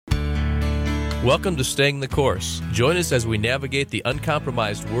Welcome to Staying the Course. Join us as we navigate the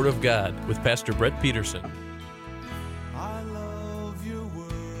uncompromised Word of God with Pastor Brett Peterson. I love your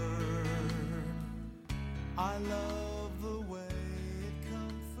word. I love the way it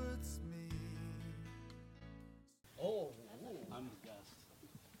comforts me. I'm the guest.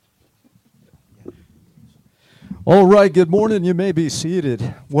 All right, good morning. You may be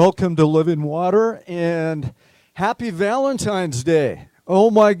seated. Welcome to Living Water and happy Valentine's Day. Oh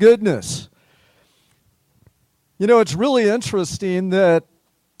my goodness. You know, it's really interesting that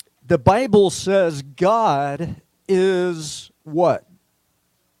the Bible says God is what?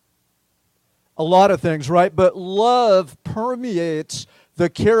 A lot of things, right? But love permeates the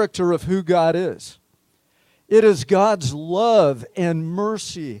character of who God is. It is God's love and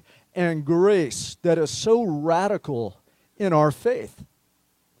mercy and grace that is so radical in our faith.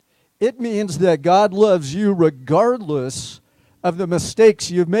 It means that God loves you regardless of the mistakes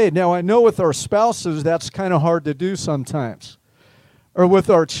you've made. Now, I know with our spouses, that's kind of hard to do sometimes. Or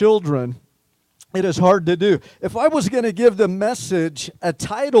with our children, it is hard to do. If I was going to give the message a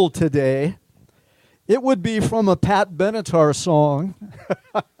title today, it would be from a Pat Benatar song.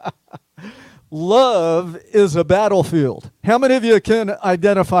 Love is a battlefield. How many of you can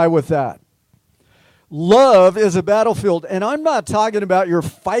identify with that? Love is a battlefield. And I'm not talking about you're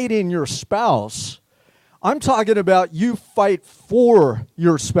fighting your spouse. I'm talking about you fight for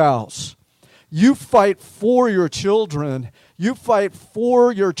your spouse. You fight for your children. You fight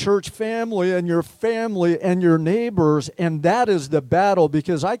for your church family and your neighbors. And that is the battle,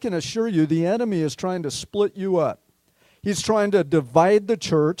 because I can assure you the enemy is trying to split you up. He's trying to divide the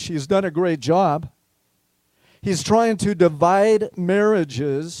church. He's done a great job. He's trying to divide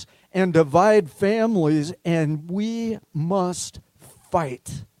marriages and divide families, and we must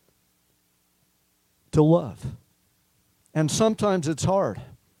fight to love. And sometimes it's hard.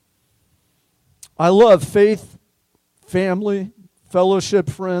 I love faith, family, fellowship,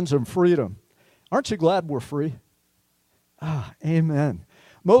 friends, and freedom. Aren't you glad we're free? Amen.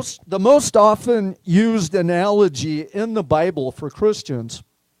 The most often used analogy in the Bible for Christians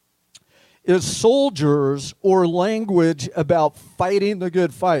is soldiers, or language about fighting the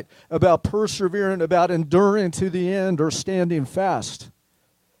good fight, about persevering, about enduring to the end, or standing fast.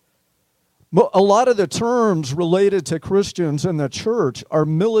 A lot of the terms related to Christians in the church are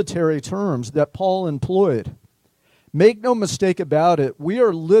military terms that Paul employed. Make no mistake about it, we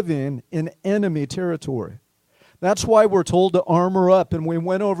are living in enemy territory. That's why we're told to armor up, and we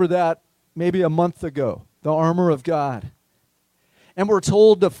went over that maybe a month ago, the armor of God. And we're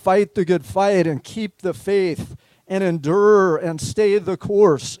told to fight the good fight and keep the faith and endure and stay the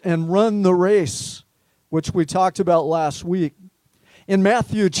course and run the race, which we talked about last week. In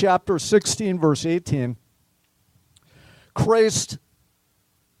Matthew chapter 16, verse 18, Christ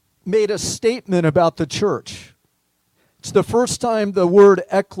made a statement about the church. It's the first time the word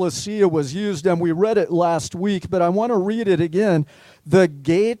ecclesia was used, and we read it last week, but I want to read it again. The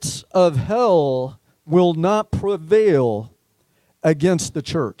gates of hell will not prevail against the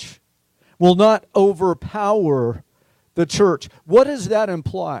church, will not overpower the church. What does that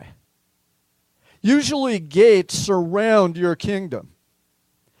imply? Usually gates surround your kingdom.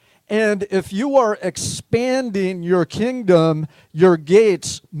 And if you are expanding your kingdom, your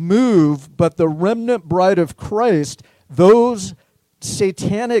gates move, but the remnant bride of Christ, those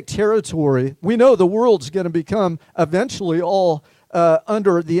satanic territory, we know the world's going to become eventually all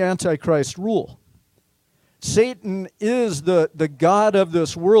under the Antichrist rule. Satan is the god of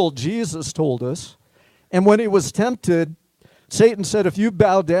this world, Jesus told us. And when he was tempted, Satan said, if you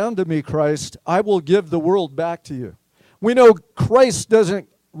bow down to me, Christ, I will give the world back to you. We know Christ doesn't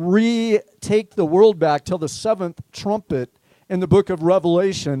retake the world back till the seventh trumpet in the book of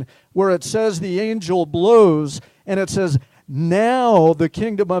Revelation, where it says the angel blows, and it says, now the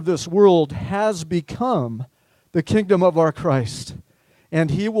kingdom of this world has become the kingdom of our Christ,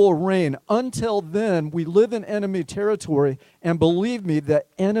 and he will reign. Until then, we live in enemy territory, and believe me, the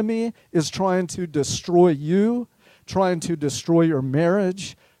enemy is trying to destroy you, trying to destroy your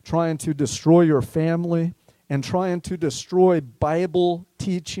marriage, trying to destroy your family, and trying to destroy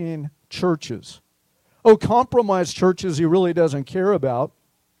Bible-teaching churches. Compromised churches he really doesn't care about,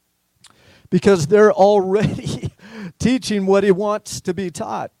 because they're already teaching what he wants to be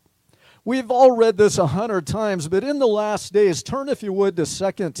taught. We've all read this 100 times, but in the last days, turn if you would to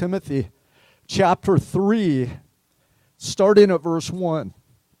 2 Timothy chapter 3, starting at verse 1.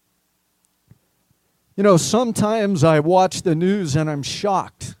 You know, sometimes I watch the news and I'm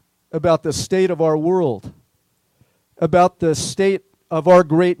shocked about the state of our world, about the state of our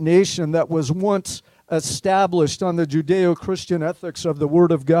great nation that was once established on the Judeo-Christian ethics of the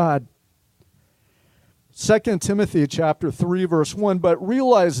Word of God. 2 Timothy chapter 3, verse 1, but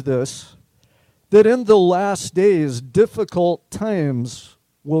realize this, that in the last days difficult times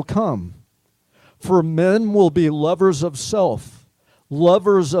will come. For men will be lovers of self,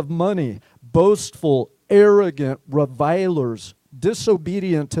 lovers of money, boastful, arrogant, revilers,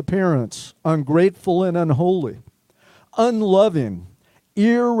 disobedient to parents, ungrateful and unholy, unloving,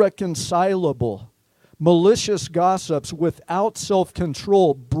 irreconcilable, malicious gossips, without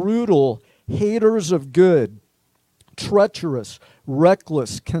self-control, brutal, haters of good, treacherous,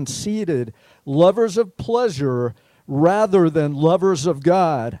 reckless, conceited, lovers of pleasure rather than lovers of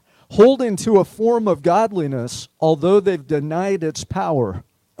God, holding to a form of godliness, although they've denied its power.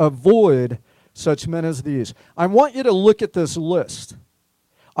 Avoid such men as these. I want you to look at this list.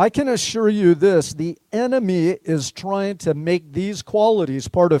 I can assure you this, the enemy is trying to make these qualities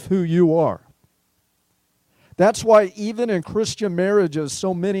part of who you are. That's why even in Christian marriages,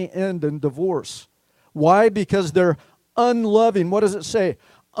 so many end in divorce. Why? Because they're unloving. What does it say?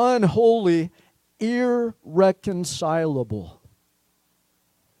 Unholy, irreconcilable.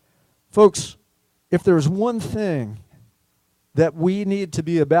 Folks, if there's one thing that we need to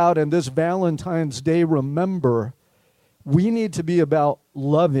be about in this Valentine's Day, remember, we need to be about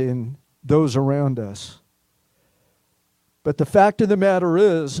loving those around us. But the fact of the matter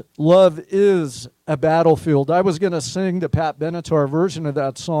is, love is a battlefield. I was going to sing the Pat Benatar version of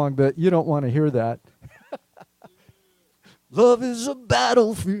that song, but you don't want to hear that. Love is a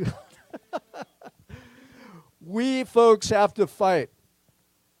battlefield. We folks have to fight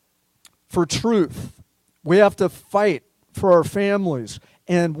for truth. We have to fight for our families.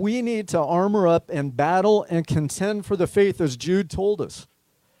 And we need to armor up and battle and contend for the faith, as Jude told us.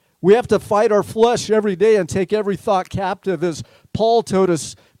 We have to fight our flesh every day and take every thought captive, as Paul told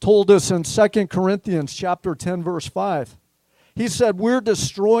us in 2 Corinthians chapter 10, verse 5. He said, we're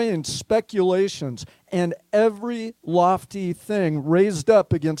destroying speculations and every lofty thing raised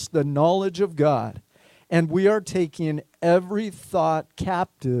up against the knowledge of God. And we are taking every thought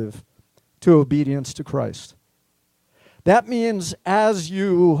captive to obedience to Christ. That means as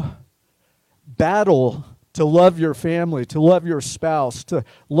you battle to love your family, to love your spouse, to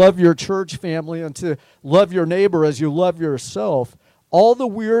love your church family, and to love your neighbor as you love yourself, all the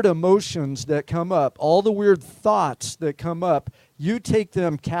weird emotions that come up, all the weird thoughts that come up, you take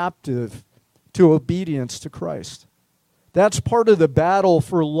them captive to obedience to Christ. That's part of the battle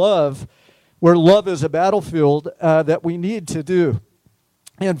for love, where love is a battlefield that we need to do.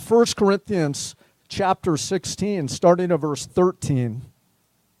 In 1 Corinthians chapter 16, starting at verse 13,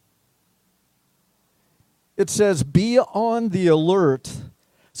 it says, be on the alert,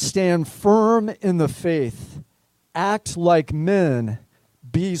 stand firm in the faith, act like men,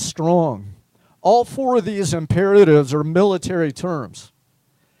 be strong. All four of these imperatives are military terms.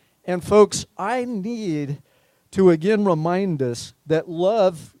 And folks, I need to again remind us that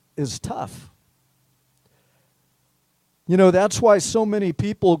love is tough. You know, that's why so many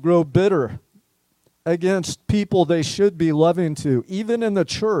people grow bitter against people they should be loving to, even in the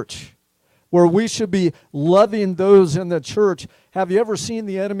church, where we should be loving those in the church. Have you ever seen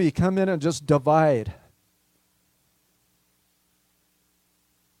the enemy come in and just divide?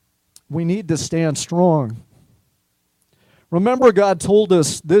 We need to stand strong. Remember, God told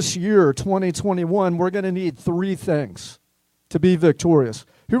us this year, 2021, we're going to need 3 things to be victorious.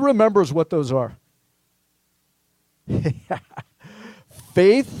 Who remembers what those are?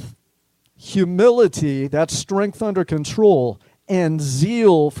 Faith, humility, that's strength under control, and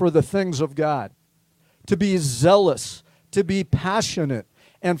zeal for the things of God. To be zealous, to be passionate.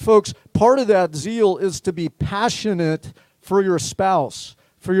 And folks, part of that zeal is to be passionate for your spouse,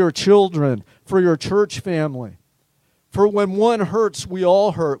 for your children, for your church family. For when one hurts, we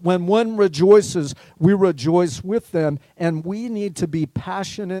all hurt. When one rejoices, we rejoice with them. And we need to be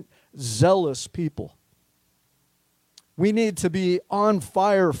passionate, zealous people. We need to be on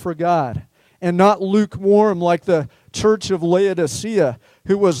fire for God and not lukewarm like the church of Laodicea,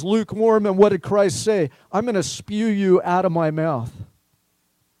 who was lukewarm. And what did Christ say? I'm going to spew you out of my mouth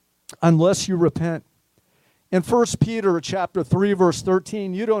unless you repent. In 1 Peter chapter 3, verse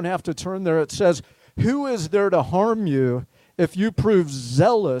 13, you don't have to turn there. It says, who is there to harm you if you prove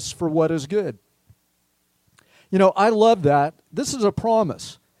zealous for what is good? You know, I love that. This is a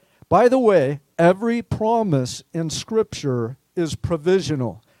promise. By the way, every promise in Scripture is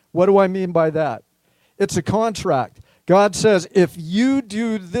provisional. What do I mean by that? It's a contract. God says, if you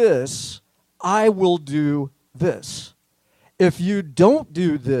do this, I will do this. If you don't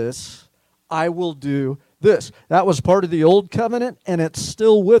do this, I will do this. That was part of the old covenant, and it's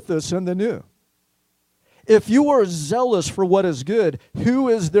still with us in the new. If you are zealous for what is good, who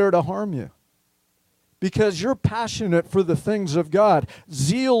is there to harm you? because you're passionate for the things of God.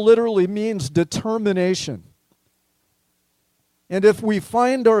 Zeal literally means determination. And if we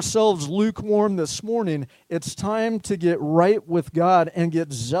find ourselves lukewarm this morning, it's time to get right with God and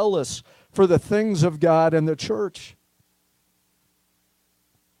get zealous for the things of God and the church.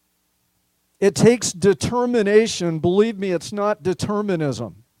 It takes determination. Believe me, it's not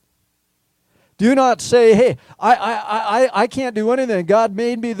determinism. Do not say, hey, I can't do anything. God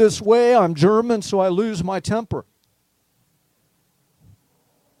made me this way. I'm German, so I lose my temper.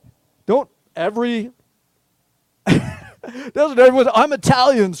 Doesn't everyone, I'm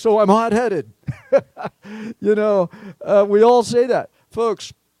Italian, so I'm hot-headed. We all say that.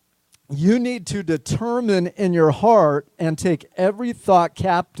 Folks, you need to determine in your heart and take every thought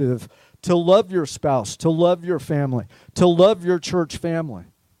captive to love your spouse, to love your family, to love your church family.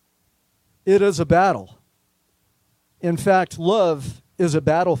 It is a battle. In fact, love is a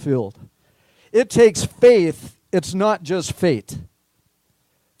battlefield. It takes faith. It's not just fate.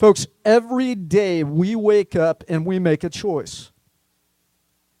 Folks, every day we wake up and we make a choice.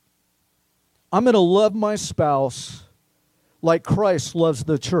 I'm going to love my spouse like Christ loves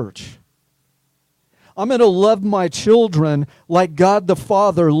the church. I'm going to love my children like God the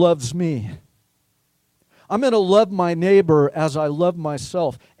Father loves me. I'm going to love my neighbor as I love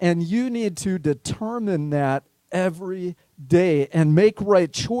myself. And you need to determine that every day and make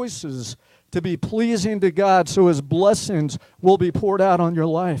right choices to be pleasing to God so His blessings will be poured out on your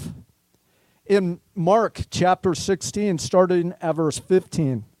life. In Mark chapter 16, starting at verse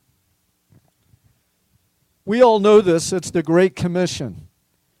 15, we all know this. It's the Great Commission.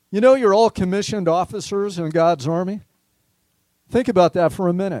 You know you're all commissioned officers in God's army? Think about that for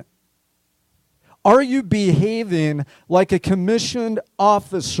a minute. Are you behaving like a commissioned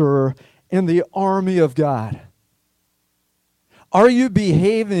officer in the army of God? Are you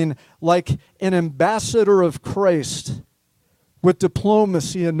behaving like an ambassador of Christ with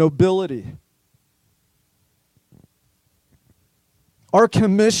diplomacy and nobility? Our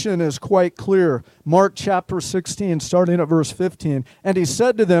commission is quite clear. Mark chapter 16, starting at verse 15. And He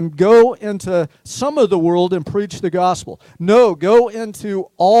said to them, go into some of the world and preach the gospel. No, go into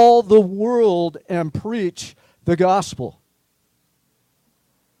all the world and preach the gospel.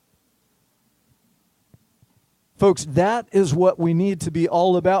 Folks, that is what we need to be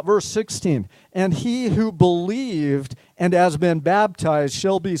all about. Verse 16, and he who believed and has been baptized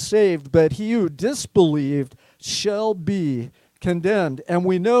shall be saved, but he who disbelieved shall be condemned. And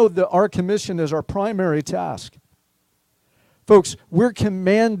we know that our commission is our primary task. Folks, we're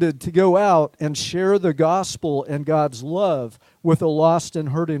commanded to go out and share the gospel and God's love with a lost and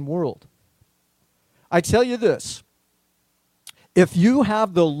hurting world. I tell you this, if you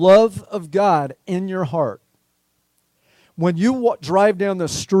have the love of God in your heart, when you drive down the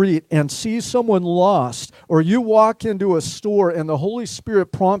street and see someone lost, or you walk into a store and the Holy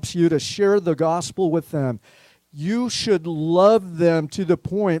Spirit prompts you to share the gospel with them, you should love them to the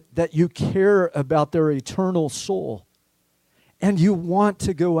point that you care about their eternal soul. And you want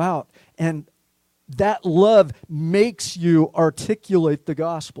to go out. And that love makes you articulate the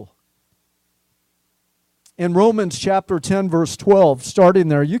gospel. In Romans chapter 10, verse 12, starting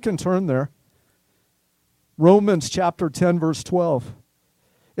there, you can turn there. Romans chapter 10, verse 12.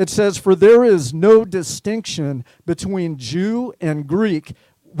 It says, for there is no distinction between Jew and Greek.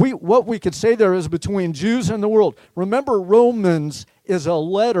 What we could say there is between Jews and the world. Remember, Romans is a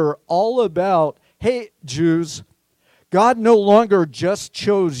letter all about, hey, Jews, God no longer just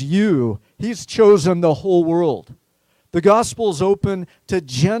chose you. He's chosen the whole world. The gospel is open to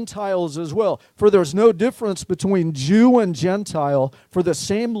Gentiles as well. For there's no difference between Jew and Gentile, for the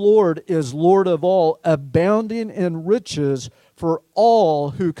same Lord is Lord of all, abounding in riches for all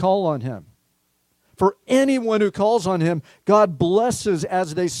who call on Him. For anyone who calls on Him, God blesses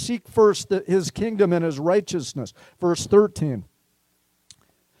as they seek first His kingdom and His righteousness. Verse 13.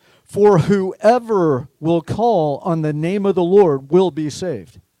 For whoever will call on the name of the Lord will be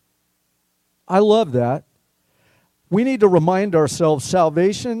saved. I love that. We need to remind ourselves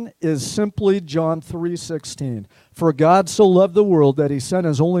salvation is simply John 3:16. For God so loved the world that He sent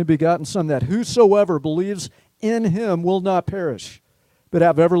His only begotten Son, that whosoever believes in Him will not perish, but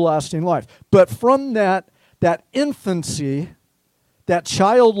have everlasting life. But from that infancy, that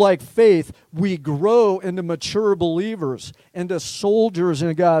childlike faith, we grow into mature believers, into soldiers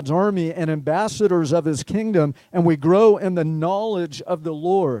in God's army and ambassadors of His kingdom, and we grow in the knowledge of the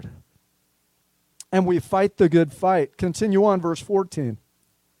Lord. And we fight the good fight. Continue on, verse 14.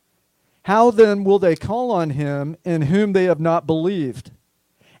 How then will they call on Him in whom they have not believed?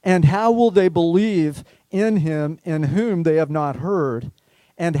 And how will they believe in Him in whom they have not heard?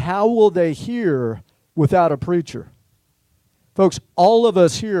 And how will they hear without a preacher. Folks, all of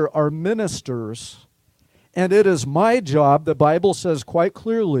us here are ministers, and it is my job, the Bible says quite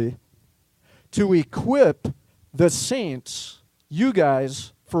clearly, to equip the saints, you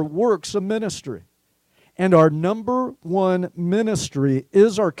guys, for works of ministry. And our number one ministry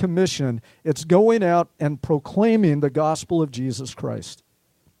is our commission. It's going out and proclaiming the gospel of Jesus Christ.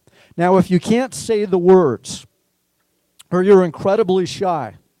 Now, if you can't say the words, or you're incredibly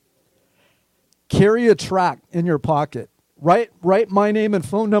shy, carry a tract in your pocket. Write my name and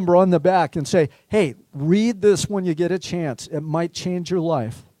phone number on the back and say, hey, read this when you get a chance. It might change your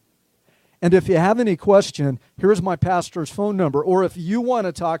life. And if you have any question, here's my pastor's phone number. Or if you want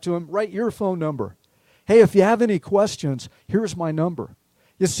to talk to him, write your phone number. Hey, if you have any questions, here's my number.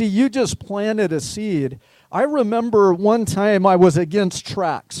 You see, you just planted a seed. I remember one time I was against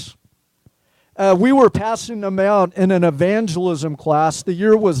tracts. We were passing them out in an evangelism class. The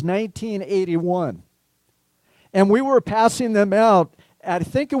year was 1981. And we were passing them out at, I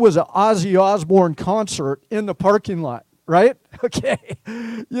think it was an Ozzy Osbourne concert in the parking lot, right? Okay,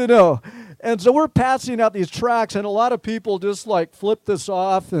 And so we're passing out these tracts, and a lot of people just like flipped us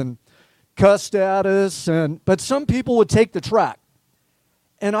off and cussed at us. But some people would take the tract.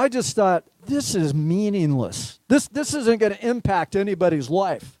 And I just thought, this is meaningless. This isn't going to impact anybody's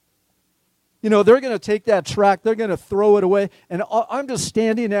life. They're going to take that tract, they're going to throw it away, and I'm just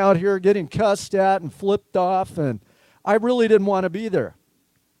standing out here getting cussed at and flipped off, and I really didn't want to be there.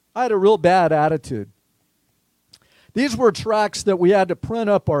 I had a real bad attitude. These were tracts that we had to print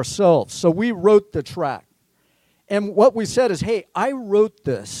up ourselves, so we wrote the tract. And what we said is, hey, I wrote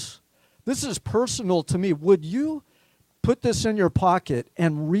this. This is personal to me. Would you put this in your pocket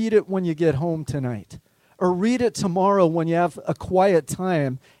and read it when you get home tonight? Or read it tomorrow when you have a quiet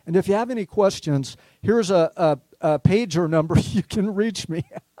time. And if you have any questions, here's a pager number. You can reach me.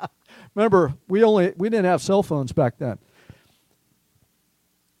 Remember, we didn't have cell phones back then.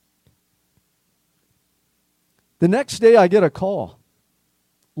 The next day I get a call,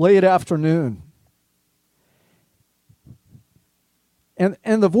 late afternoon. And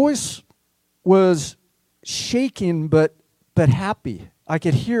the voice was shaking but happy. I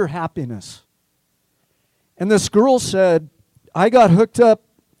could hear happiness. And this girl said, I got hooked up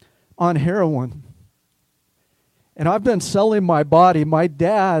on heroin, and I've been selling my body. My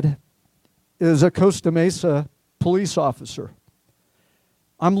dad is a Costa Mesa police officer.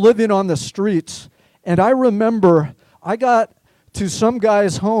 I'm living on the streets, and I remember I got to some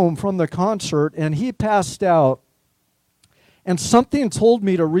guy's home from the concert, and he passed out, and something told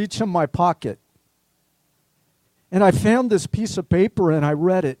me to reach in my pocket. And I found this piece of paper, and I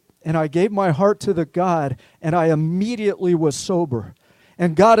read it. And I gave my heart to the God, and I immediately was sober.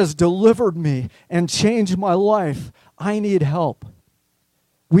 And God has delivered me and changed my life. I need help.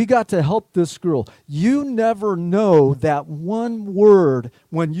 We got to help this girl. You never know that one word,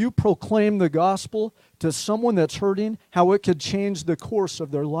 when you proclaim the gospel to someone that's hurting, how it could change the course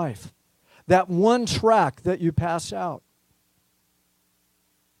of their life. That one tract that you pass out.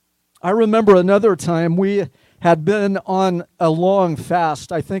 I remember another time we had been on a long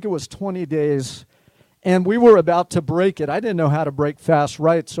fast. I think it was 20 days. And we were about to break it. I didn't know how to break fast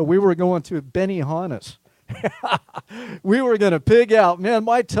right, so we were going to Benihana's. We were going to pig out. Man,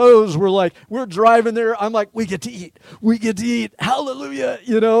 my toes were like, we're driving there. I'm like, we get to eat. We get to eat. Hallelujah.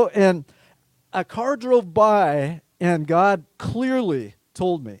 And a car drove by, and God clearly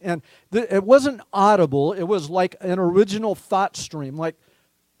told me. And it wasn't audible. It was like an original thought stream. Like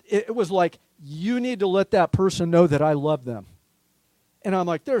it was like, you need to let that person know that I love them. And I'm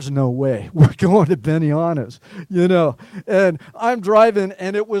like, there's no way we're going to Benihana's, And I'm driving,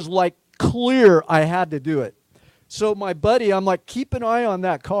 and it was like clear I had to do it. So my buddy, I'm like, keep an eye on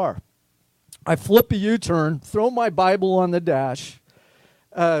that car. I flip a U-turn, throw my Bible on the dash,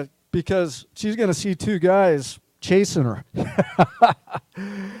 because she's going to see two guys chasing her.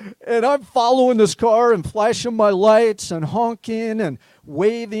 And I'm following this car and flashing my lights and honking and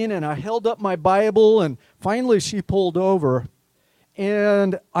waving, and I held up my Bible, and finally she pulled over.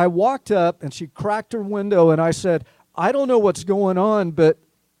 And I walked up, and she cracked her window, and I said, I don't know what's going on, but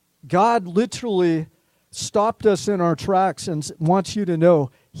God literally stopped us in our tracks and wants you to know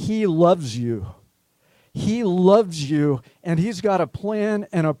He loves you. He loves you, and He's got a plan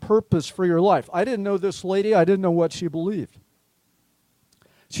and a purpose for your life. I didn't know this lady. I didn't know what she believed.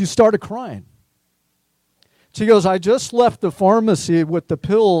 She started crying. She goes, I just left the pharmacy with the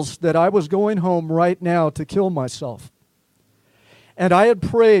pills that I was going home right now to kill myself. And I had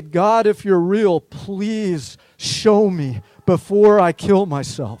prayed, God, if you're real, please show me before I kill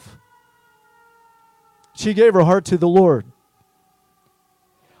myself. She gave her heart to the Lord.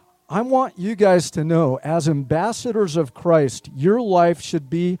 I want you guys to know, as ambassadors of Christ, your life should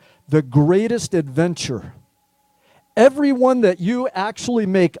be the greatest adventure. Everyone that you actually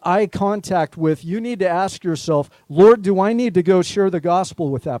make eye contact with, you need to ask yourself, Lord, do I need to go share the gospel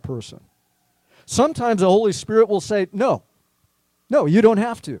with that person? Sometimes the Holy Spirit will say, no, you don't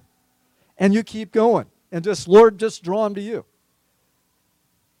have to. And you keep going. And Lord, just draw them to you.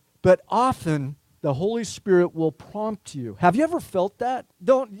 But often, the Holy Spirit will prompt you. Have you ever felt that?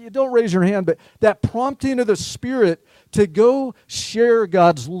 Don't raise your hand, but that prompting of the Spirit to go share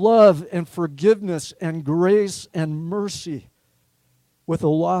God's love and forgiveness and grace and mercy with a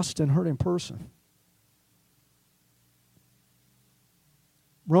lost and hurting person.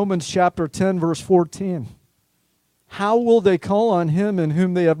 Romans chapter 10, verse 14. How will they call on him in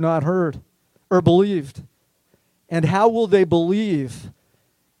whom they have not heard or believed? And how will they believe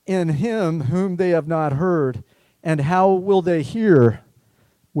in him whom they have not heard? And how will they hear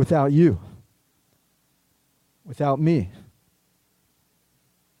without you? Without me?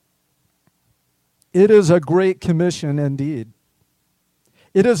 It is a great commission indeed.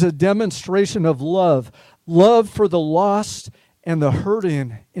 It is a demonstration of love for the lost and the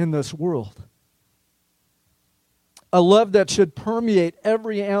hurting in this world. A love that should permeate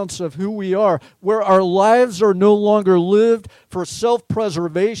every ounce of who we are, where our lives are no longer lived for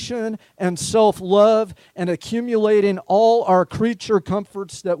self-preservation and self-love and accumulating all our creature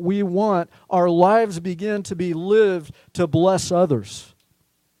comforts that we want. Our lives begin to be lived to bless others,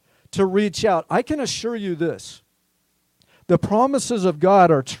 to reach out. I can assure you this. The promises of God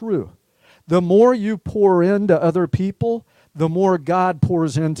are true. The more you pour into other people, the more God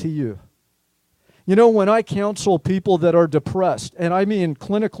pours into you. You know, when I counsel people that are depressed, and I mean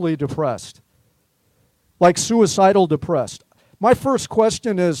clinically depressed, like suicidal depressed, my first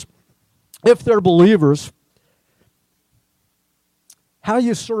question is, if they're believers, how are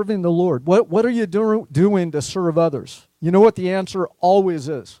you serving the Lord? What are you doing to serve others? You know what the answer always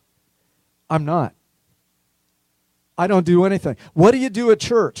is? I'm not. I don't do anything. What do you do at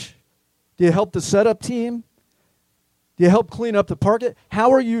church? Do you help the setup team? Do you help clean up the parking?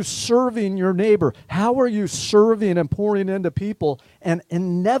 How are you serving your neighbor? How are you serving and pouring into people? And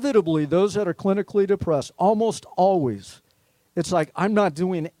inevitably, those that are clinically depressed, almost always, it's like, I'm not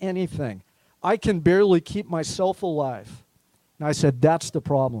doing anything. I can barely keep myself alive. And I said, that's the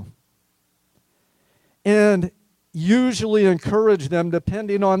problem. And usually encourage them,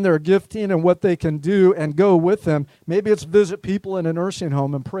 depending on their gifting and what they can do, and go with them. Maybe it's visit people in a nursing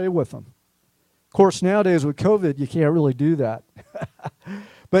home and pray with them. Of course, nowadays with COVID, you can't really do that.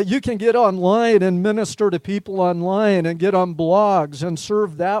 But you can get online and minister to people online and get on blogs and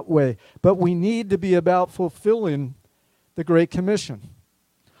serve that way. But we need to be about fulfilling the Great Commission.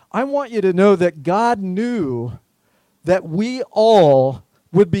 I want you to know that God knew that we all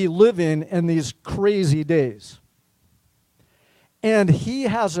would be living in these crazy days. And He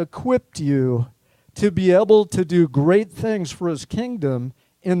has equipped you to be able to do great things for His kingdom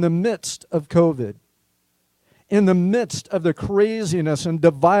in the midst of COVID, in the midst of the craziness and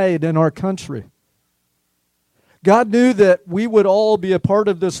divide in our country. God knew that we would all be a part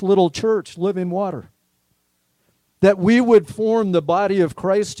of this little church, Living Water, that we would form the body of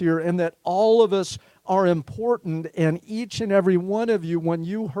Christ here, and that all of us are important, and each and every one of you, when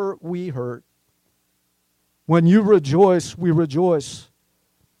you hurt, we hurt. When you rejoice, we rejoice.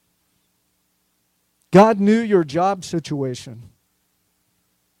 God knew your job situation.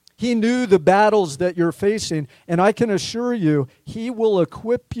 He knew the battles that you're facing, and I can assure you, He will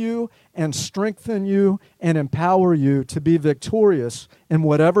equip you and strengthen you and empower you to be victorious in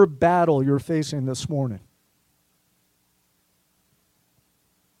whatever battle you're facing this morning.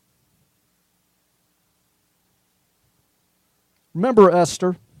 Remember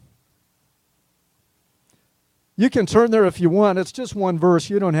Esther? You can turn there if you want. It's just one verse.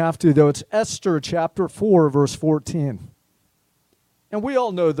 You don't have to, though. It's Esther chapter 4, verse 14. And we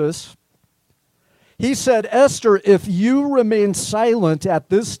all know this. He said, Esther, if you remain silent at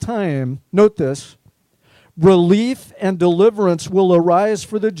this time, note this, relief and deliverance will arise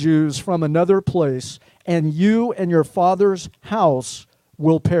for the Jews from another place, and you and your father's house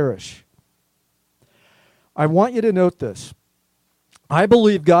will perish. I want you to note this. I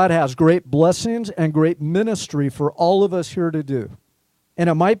believe God has great blessings and great ministry for all of us here to do. And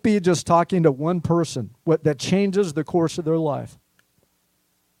it might be just talking to one person that changes the course of their life.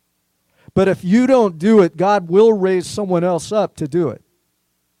 But if you don't do it, God will raise someone else up to do it,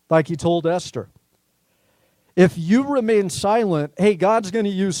 like He told Esther. If you remain silent, hey, God's going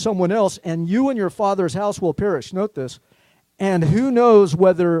to use someone else, and you and your father's house will perish. Note this. And who knows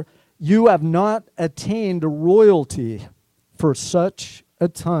whether you have not attained royalty for such a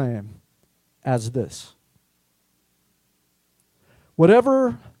time as this.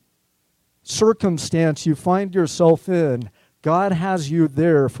 Whatever circumstance you find yourself in, God has you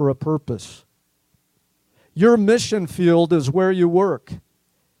there for a purpose. Your mission field is where you work.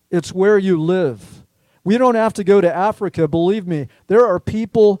 It's where you live. We don't have to go to Africa. Believe me, there are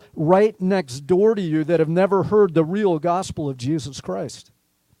people right next door to you that have never heard the real gospel of Jesus Christ.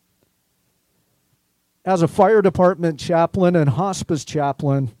 As a fire department chaplain and hospice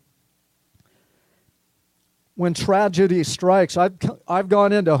chaplain, when tragedy strikes, I've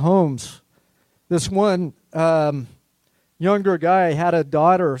gone into homes. This one younger guy had a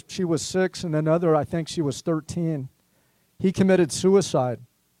daughter. She was 6, and another, I think she was 13. He committed suicide.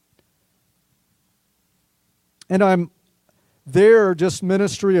 And I'm there, just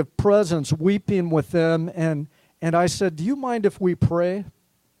ministry of presence, weeping with them. And I said, do you mind if we pray?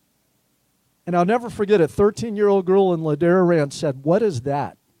 And I'll never forget a 13-year-old girl in Ladera Ranch said, what is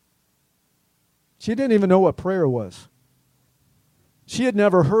that? She didn't even know what prayer was. She had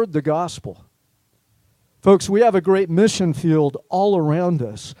never heard the gospel. Folks, we have a great mission field all around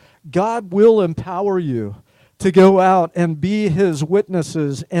us. God will empower you to go out and be His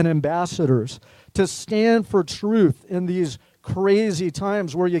witnesses and ambassadors, to stand for truth in these crazy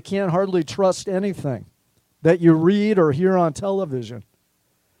times where you can't hardly trust anything that you read or hear on television,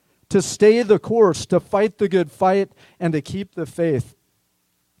 to stay the course, to fight the good fight, and to keep the faith.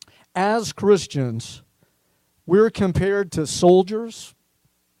 As Christians, we're compared to soldiers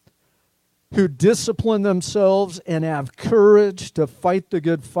who discipline themselves and have courage to fight the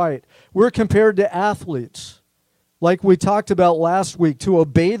good fight. We're compared to athletes, like we talked about last week, to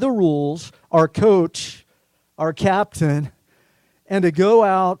obey the rules, our coach, our captain, and to go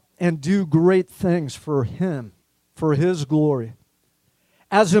out and do great things for Him, for His glory.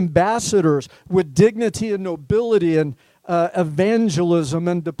 As ambassadors with dignity and nobility and evangelism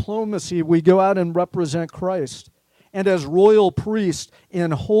and diplomacy, we go out and represent Christ. And as royal priests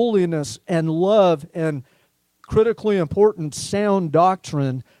in holiness and love and, critically important, sound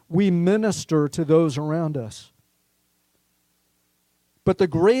doctrine, we minister to those around us. But the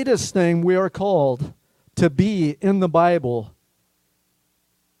greatest thing we are called to be in the Bible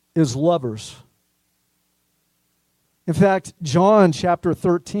is lovers. In fact, John chapter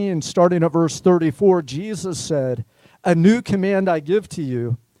 13, starting at verse 34, Jesus said, "A new command I give to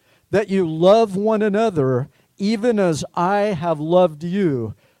you, that you love one another, even as I have loved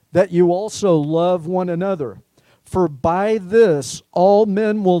you, that you also love one another. For by this all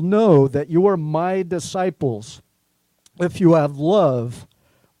men will know that you are my disciples, if you have love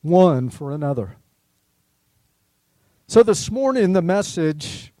one for another." So this morning, the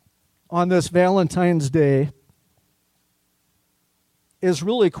message on this Valentine's Day is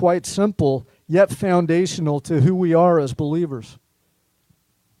really quite simple, yet foundational to who we are as believers.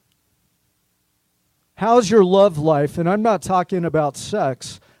 How's your love life? And I'm not talking about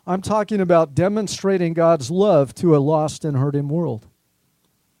sex. I'm talking about demonstrating God's love to a lost and hurting world.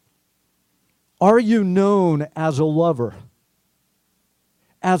 Are you known as a lover?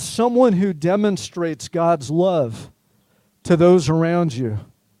 As someone who demonstrates God's love to those around you?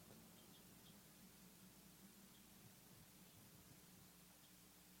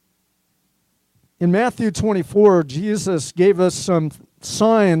 In Matthew 24, Jesus gave us some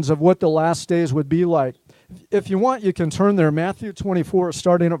signs of what the last days would be like. If you want, you can turn there. Matthew 24,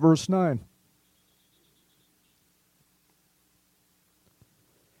 starting at verse 9.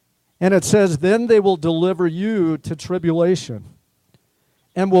 And it says, "Then they will deliver you to tribulation,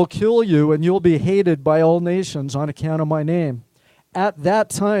 and will kill you, and you'll be hated by all nations on account of my name. At that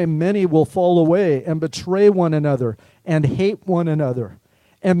time many will fall away and betray one another and hate one another.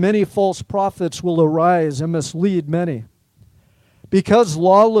 And many false prophets will arise and mislead many. Because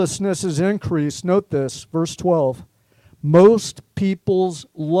lawlessness is increased," note this, verse 12, "most people's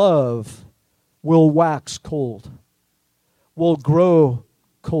love will wax cold," will grow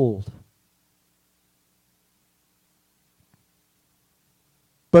cold.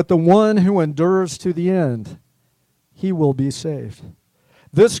 "But the one who endures to the end, he will be saved.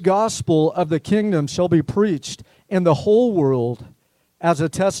 This gospel of the kingdom shall be preached in the whole world as a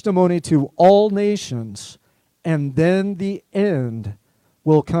testimony to all nations, and then the end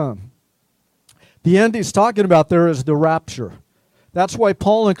will come." The end he's talking about there is the rapture. That's why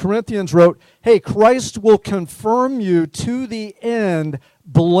Paul in Corinthians wrote, hey, Christ will confirm you to the end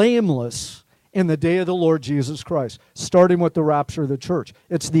blameless in the day of the Lord Jesus Christ, starting with the rapture of the church.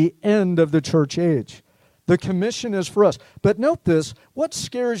 It's the end of the church age. The commission is for us. But note this, what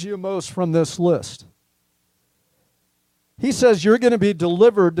scares you most from this list? He says you're going to be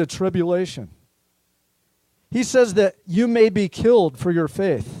delivered to tribulation. He says that you may be killed for your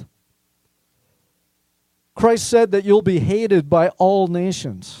faith. Christ said that you'll be hated by all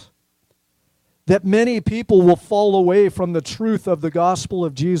nations, that many people will fall away from the truth of the gospel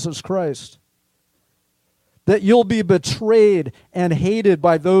of Jesus Christ, that you'll be betrayed and hated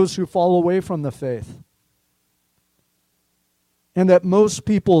by those who fall away from the faith, and that most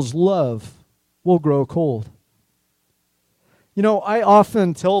people's love will grow cold. You know, I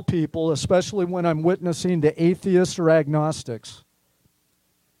often tell people, especially when I'm witnessing to atheists or agnostics,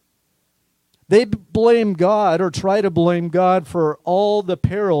 they blame God or try to blame God for all the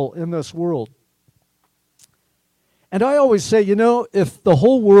peril in this world. And I always say, you know, if the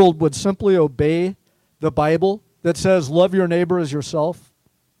whole world would simply obey the Bible that says, love your neighbor as yourself,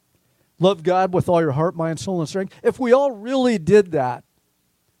 love God with all your heart, mind, soul, and strength, if we all really did that,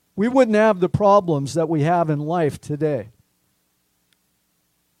 we wouldn't have the problems that we have in life today.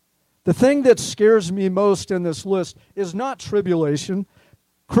 The thing that scares me most in this list is not tribulation.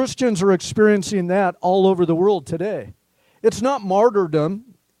 Christians are experiencing that all over the world today. It's not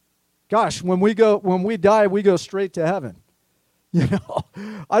martyrdom. Gosh, when we die, we go straight to heaven. You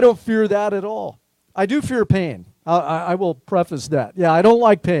know, I don't fear that at all. I do fear pain. I will preface that. Yeah, I don't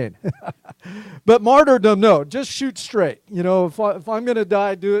like pain. But martyrdom, no, just shoot straight. You know, if I'm going to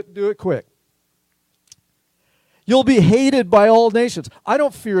die, do it quick. You'll be hated by all nations. I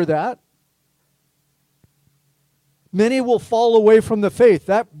don't fear that. Many will fall away from the faith.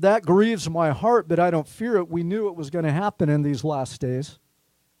 That grieves my heart, but I don't fear it. We knew it was going to happen in these last days.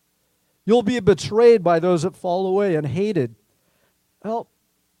 You'll be betrayed by those that fall away and hated. Well,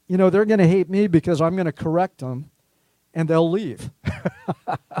 you know, they're going to hate me because I'm going to correct them, and they'll leave.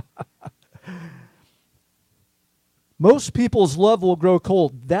 Most people's love will grow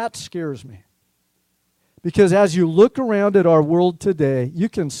cold. That scares me. Because as you look around at our world today, you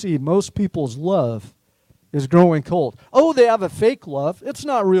can see most people's love is growing cold. Oh, they have a fake love. It's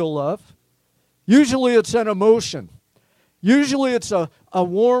not real love. Usually it's an emotion. Usually it's a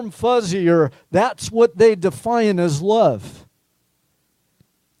warm fuzzy, or that's what they define as love.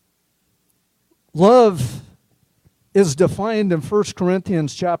 Love is defined in 1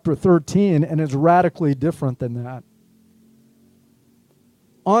 Corinthians chapter 13 and is radically different than that.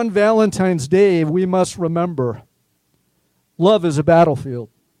 On Valentine's Day, we must remember love is a battlefield.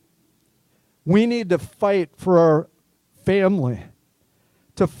 We need to fight for our family,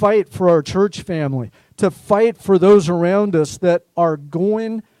 to fight for our church family, to fight for those around us that are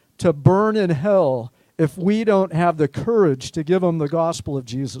going to burn in hell if we don't have the courage to give them the gospel of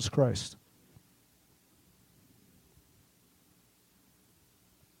Jesus Christ.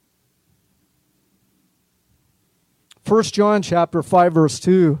 First John chapter 5, verse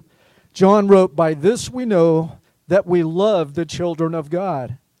 2, John wrote, "By this we know that we love the children of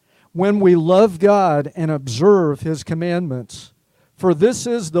God, when we love God and observe His commandments. For this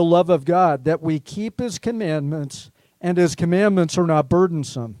is the love of God, that we keep His commandments, and His commandments are not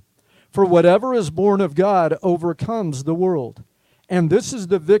burdensome. For whatever is born of God overcomes the world. And this is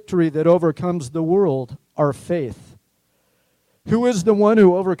the victory that overcomes the world, our faith. Who is the one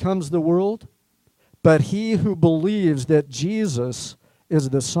who overcomes the world? But he who believes that Jesus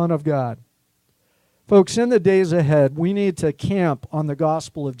is the Son of God." Folks, in the days ahead, we need to camp on the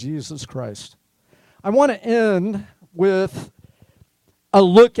gospel of Jesus Christ. I want to end with a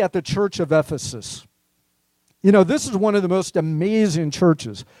look at the church of Ephesus. You know, this is one of the most amazing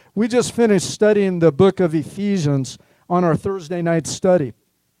churches. We just finished studying the book of Ephesians on our Thursday night study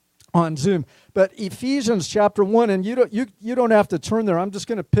on Zoom. But Ephesians chapter 1, and you don't have to turn there. I'm just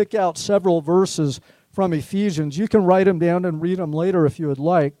going to pick out several verses from Ephesians. You can write them down and read them later if you would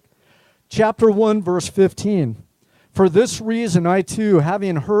like. Chapter 1, verse 15. "For this reason I too,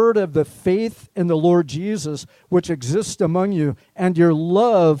 having heard of the faith in the Lord Jesus, which exists among you, and your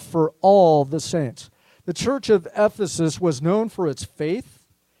love for all the saints." The church of Ephesus was known for its faith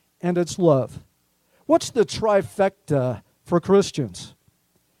and its love. What's the trifecta for Christians?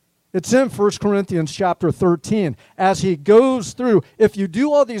 It's in 1 Corinthians chapter 13. As he goes through, if you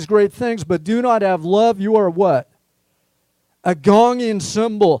do all these great things but do not have love, you are what? A gonging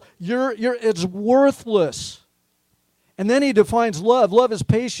cymbal. It's worthless. And then he defines love. Love is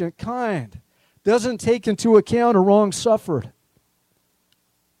patient, kind, doesn't take into account a wrong suffered.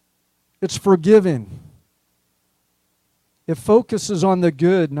 It's forgiving. It focuses on the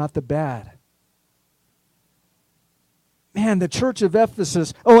good, not the bad. Man, the church of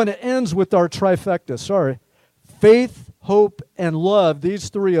Ephesus, and it ends with our trifecta, Faith, hope, and love, these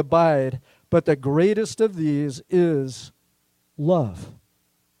three abide, but the greatest of these is love.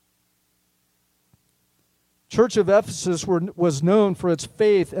 Church of Ephesus was known for its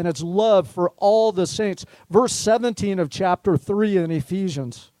faith and its love for all the saints. Verse 17 of chapter 3 in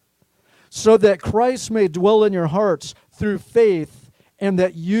Ephesians. So that Christ may dwell in your hearts through faith, and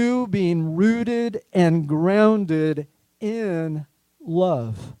that you, being rooted and grounded in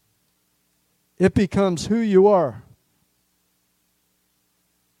love, it becomes who you are.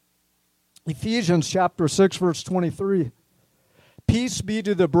 Ephesians chapter 6, verse 23. Peace be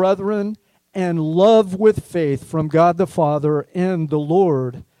to the brethren, and love with faith from God the Father and the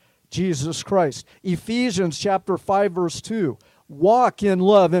Lord Jesus Christ. Ephesians chapter 5, verse 2. Walk in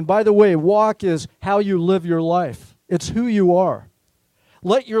love. And by the way, walk is how you live your life. It's who you are.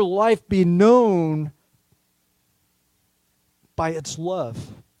 Let your life be known by its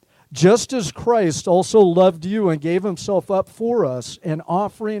love. Just as Christ also loved you and gave himself up for us, an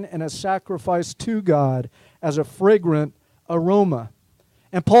offering and a sacrifice to God as a fragrant aroma.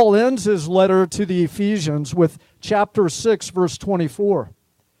 And Paul ends his letter to the Ephesians with chapter 6, verse 24.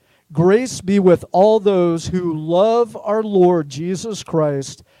 Grace be with all those who love our Lord Jesus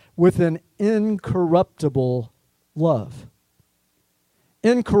Christ with an incorruptible love.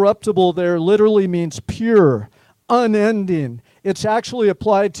 Incorruptible there literally means pure, unending. It's actually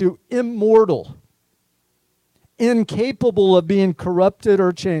applied to immortal, incapable of being corrupted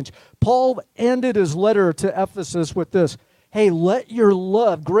or changed. Paul ended his letter to Ephesus with this. Hey, let your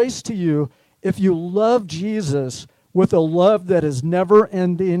love, grace to you, if you love Jesus with a love that is never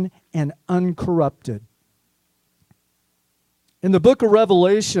ending and uncorrupted. In the book of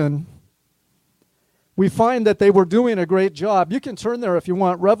Revelation, we find that they were doing a great job. You can turn there if you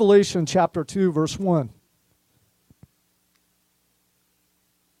want. Revelation chapter 2, verse 1.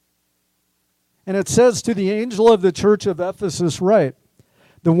 And it says, to the angel of the church of Ephesus write,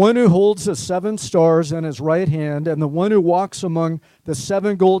 the one who holds the 7 stars in his right hand, and the one who walks among the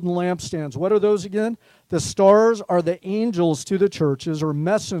 7 golden lampstands. What are those again? The stars are the angels to the churches, or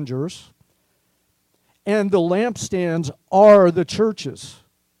messengers. And the lampstands are the churches.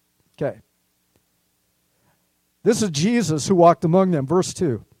 Okay. This is Jesus who walked among them. Verse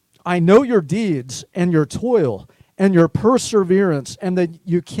 2. I know your deeds and your toil and your perseverance, and that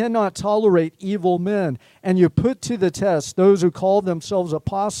you cannot tolerate evil men, and you put to the test those who call themselves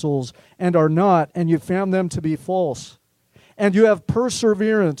apostles and are not, and you found them to be false. And you have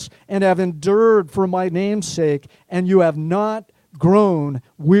perseverance and have endured for my name's sake, and you have not grown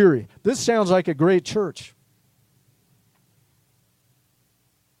weary. This sounds like a great church.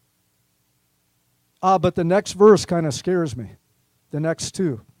 But the next verse kind of scares me. The next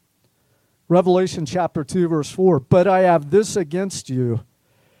two. Revelation chapter 2, verse 4. But I have this against you,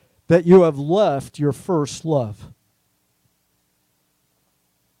 that you have left your first love.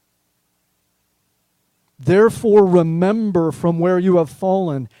 Therefore remember from where you have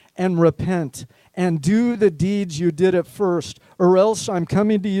fallen, and repent, and do the deeds you did at first, or else I'm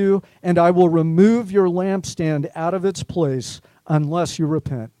coming to you, and I will remove your lampstand out of its place, unless you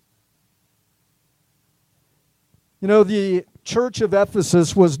repent. You know, the church of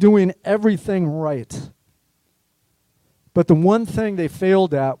Ephesus was doing everything right. But the one thing they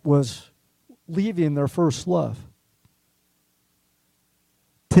failed at was leaving their first love.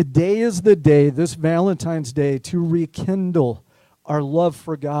 Today is the day, this Valentine's Day, to rekindle our love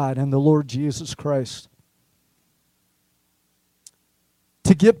for God and the Lord Jesus Christ.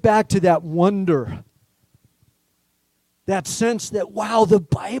 To get back to that wonder, that sense that, wow, the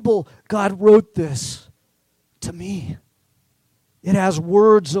Bible, God wrote this to me. It has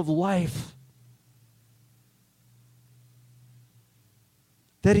words of life.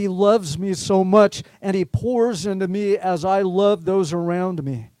 That he loves me so much, and he pours into me as I love those around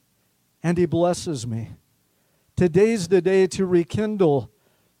me, and he blesses me. Today's the day to rekindle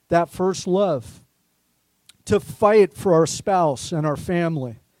that first love, to fight for our spouse and our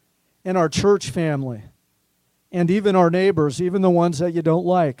family, and our church family, and even our neighbors, even the ones that you don't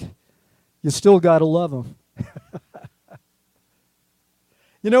like. You still got to love them.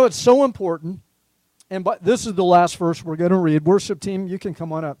 You know, it's so important, and this is the last verse we're going to read. Worship team, you can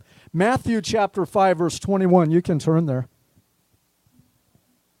come on up. Matthew chapter 5, verse 21. You can turn there.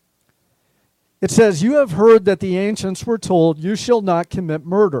 It says, you have heard that the ancients were told, you shall not commit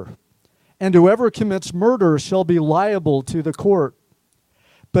murder, and whoever commits murder shall be liable to the court.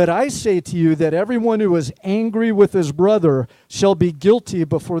 But I say to you that everyone who is angry with his brother shall be guilty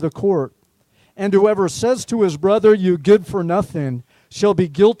before the court. And whoever says to his brother, you good for nothing, shall be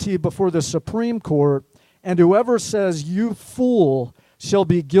guilty before the Supreme Court. And whoever says, you fool, shall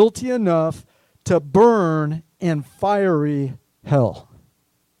be guilty enough to burn in fiery hell.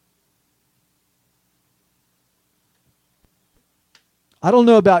 I don't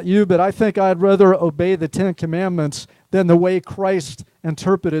know about you, but I think I'd rather obey the Ten Commandments than the way Christ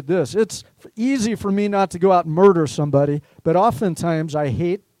interpreted this. It's easy for me not to go out and murder somebody, but oftentimes I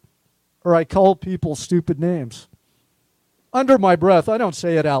hate or I call people stupid names. Under my breath, I don't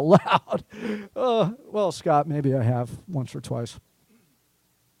say it out loud. Well, Scott, maybe I have once or twice.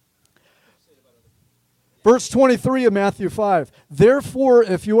 Verse 23 of Matthew 5. Therefore,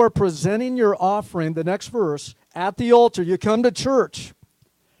 if you are presenting your offering, the next verse, at the altar, you come to church.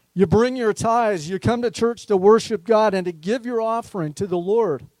 You bring your tithes. You come to church to worship God and to give your offering to the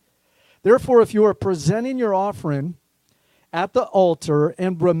Lord. Therefore, if you are presenting your offering at the altar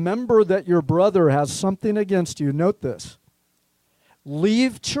and remember that your brother has something against you, note this.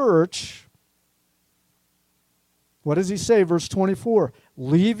 Leave church. What does he say? Verse 24.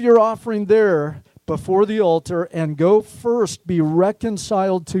 Leave your offering there before the altar and go first be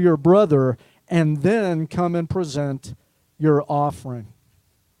reconciled to your brother and then come and present your offering.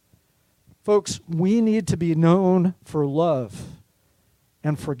 Folks, we need to be known for love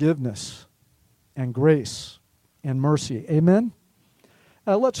and forgiveness and grace and mercy. Amen?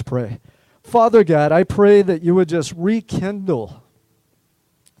 Let's pray. Father God, I pray that you would just rekindle,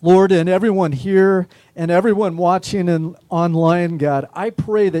 Lord, and everyone here and everyone watching and online, God, I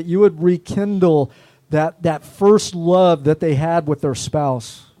pray that you would rekindle that first love that they had with their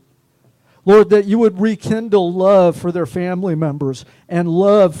spouse. Lord, that you would rekindle love for their family members and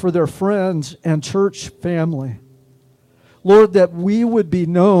love for their friends and church family. Lord, that we would be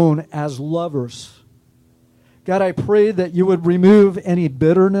known as lovers. God, I pray that you would remove any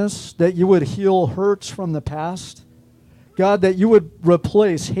bitterness, that you would heal hurts from the past. God, that you would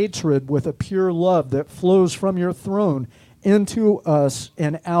replace hatred with a pure love that flows from your throne into us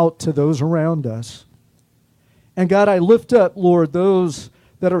and out to those around us. And God, I lift up, Lord, those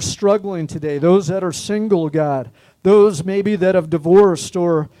that are struggling today, those that are single, God, those maybe that have divorced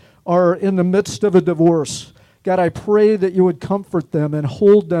or are in the midst of a divorce. God, I pray that you would comfort them and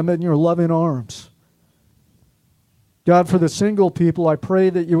hold them in your loving arms. God, for the single people, I pray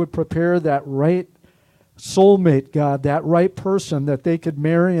that you would prepare that right soulmate, God, that right person that they could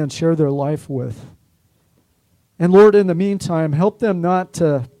marry and share their life with. And Lord, in the meantime, help them not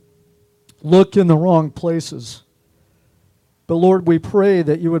to look in the wrong places. But Lord, we pray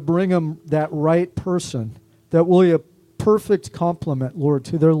that you would bring them that right person that will be a perfect complement, Lord,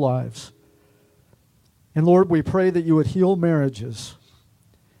 to their lives. And Lord, we pray that you would heal marriages.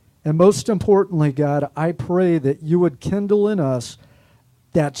 And most importantly, God, I pray that you would kindle in us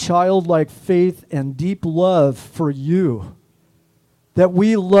that childlike faith and deep love for you, that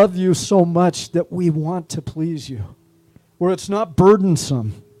we love you so much that we want to please you, where it's not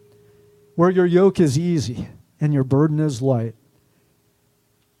burdensome, where your yoke is easy and your burden is light,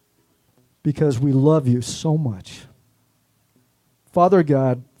 because we love you so much. Father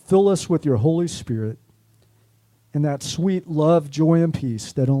God, fill us with your Holy Spirit and that sweet love, joy, and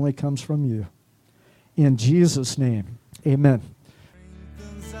peace that only comes from you. In Jesus' name, amen.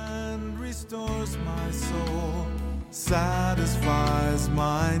 Strengthens and restores my soul, satisfies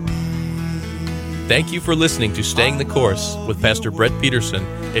my need. Thank you for listening to Staying the Course with Pastor Brett Peterson.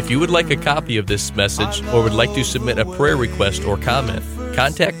 If you would like a copy of this message or would like to submit a prayer request or comment,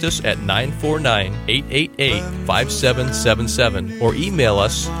 contact us at 949-888-5777 or email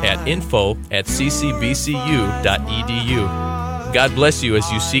us at info@ccbcu.edu. God bless you as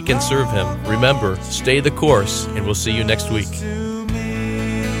you seek and serve Him. Remember, stay the course, and we'll see you next week.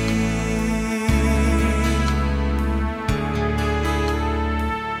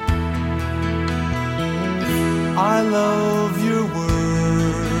 I love your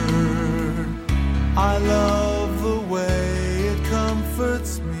word. I love the way it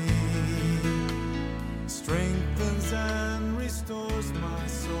comforts me, strengthens and restores my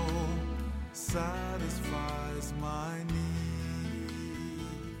soul, satisfies my need.